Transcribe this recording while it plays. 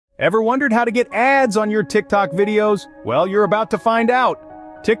Ever wondered how to get ads on your TikTok videos? Well, you're about to find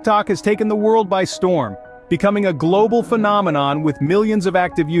out. TikTok has taken the world by storm, becoming a global phenomenon with millions of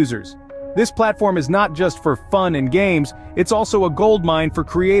active users. This platform is not just for fun and games, it's also a goldmine for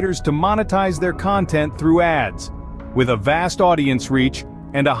creators to monetize their content through ads. With a vast audience reach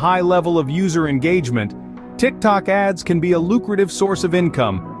and a high level of user engagement, TikTok ads can be a lucrative source of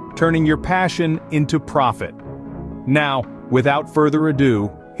income, turning your passion into profit. Now, without further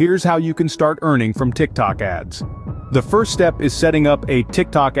ado, here's how you can start earning from TikTok ads. The first step is setting up a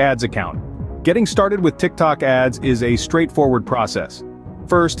TikTok ads account. Getting started with TikTok ads is a straightforward process.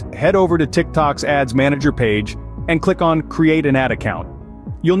 First, head over to TikTok's Ads Manager page and click on Create an Ad Account.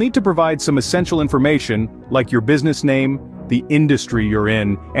 You'll need to provide some essential information like your business name, the industry you're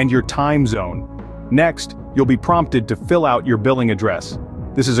in, and your time zone. Next, you'll be prompted to fill out your billing address.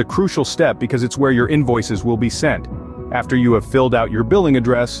 This is a crucial step because it's where your invoices will be sent. After you have filled out your billing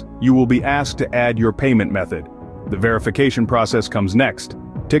address, you will be asked to add your payment method. The verification process comes next.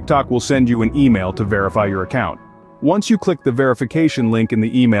 TikTok will send you an email to verify your account. Once you click the verification link in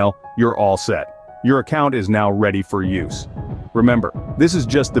the email, you're all set. Your account is now ready for use. Remember, this is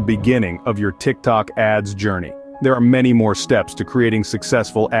just the beginning of your TikTok ads journey. There are many more steps to creating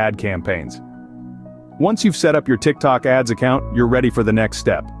successful ad campaigns. Once you've set up your TikTok ads account, you're ready for the next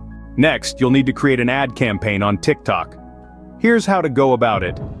step. Next, you'll need to create an ad campaign on TikTok. Here's how to go about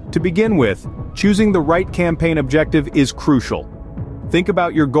it. To begin with, choosing the right campaign objective is crucial. Think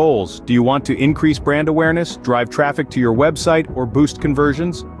about your goals. Do you want to increase brand awareness, drive traffic to your website, or boost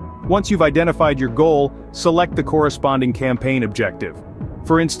conversions? Once you've identified your goal, select the corresponding campaign objective.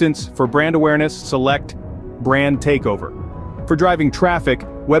 For instance, for brand awareness, select Brand Takeover. For driving traffic,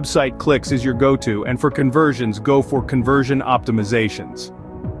 website clicks is your go-to, and for conversions, go for conversion optimizations.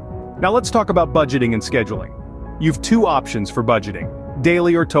 Now let's talk about budgeting and scheduling. You've two options for budgeting: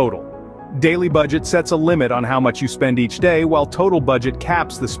 daily or total. Daily budget sets a limit on how much you spend each day, while total budget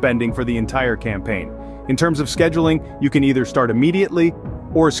caps the spending for the entire campaign. In terms of scheduling, you can either start immediately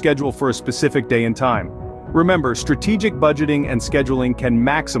or schedule for a specific day and time. Remember, strategic budgeting and scheduling can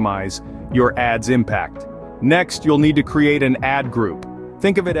maximize your ad's impact. Next, you'll need to create an ad group.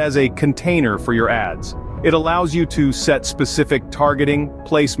 Think of it as a container for your ads. It allows you to set specific targeting,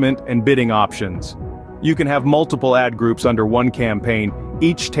 placement, and bidding options. You can have multiple ad groups under one campaign,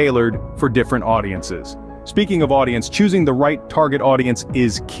 each tailored for different audiences. Speaking of audience, choosing the right target audience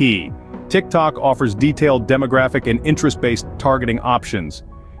is key. TikTok offers detailed demographic and interest-based targeting options.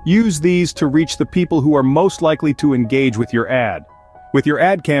 Use these to reach the people who are most likely to engage with your ad. With your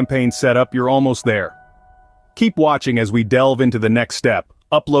ad campaign set up, you're almost there. Keep watching as we delve into the next step,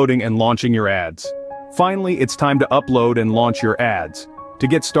 uploading and launching your ads. Finally, it's time to upload and launch your ads. To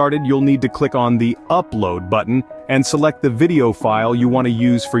get started, you'll need to click on the Upload button and select the video file you want to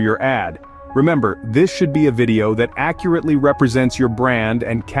use for your ad. Remember, this should be a video that accurately represents your brand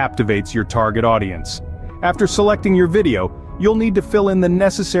and captivates your target audience. After selecting your video, you'll need to fill in the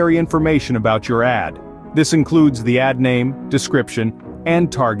necessary information about your ad. This includes the ad name, description,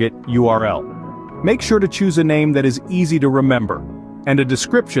 and target URL. Make sure to choose a name that is easy to remember, and a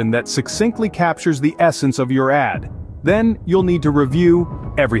description that succinctly captures the essence of your ad. Then, you'll need to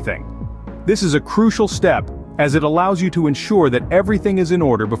review everything. This is a crucial step, as it allows you to ensure that everything is in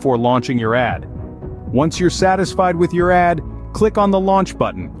order before launching your ad. Once you're satisfied with your ad, click on the Launch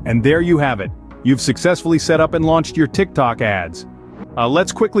button, and there you have it. You've successfully set up and launched your TikTok ads.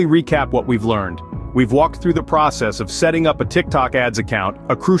 Let's quickly recap what we've learned. We've walked through the process of setting up a TikTok ads account,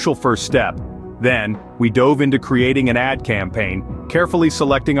 a crucial first step. Then, we dove into creating an ad campaign, carefully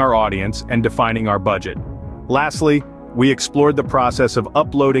selecting our audience and defining our budget. Lastly, we explored the process of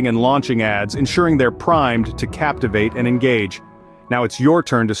uploading and launching ads, ensuring they're primed to captivate and engage. Now it's your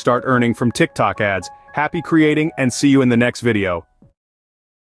turn to start earning from TikTok ads. Happy creating, and see you in the next video.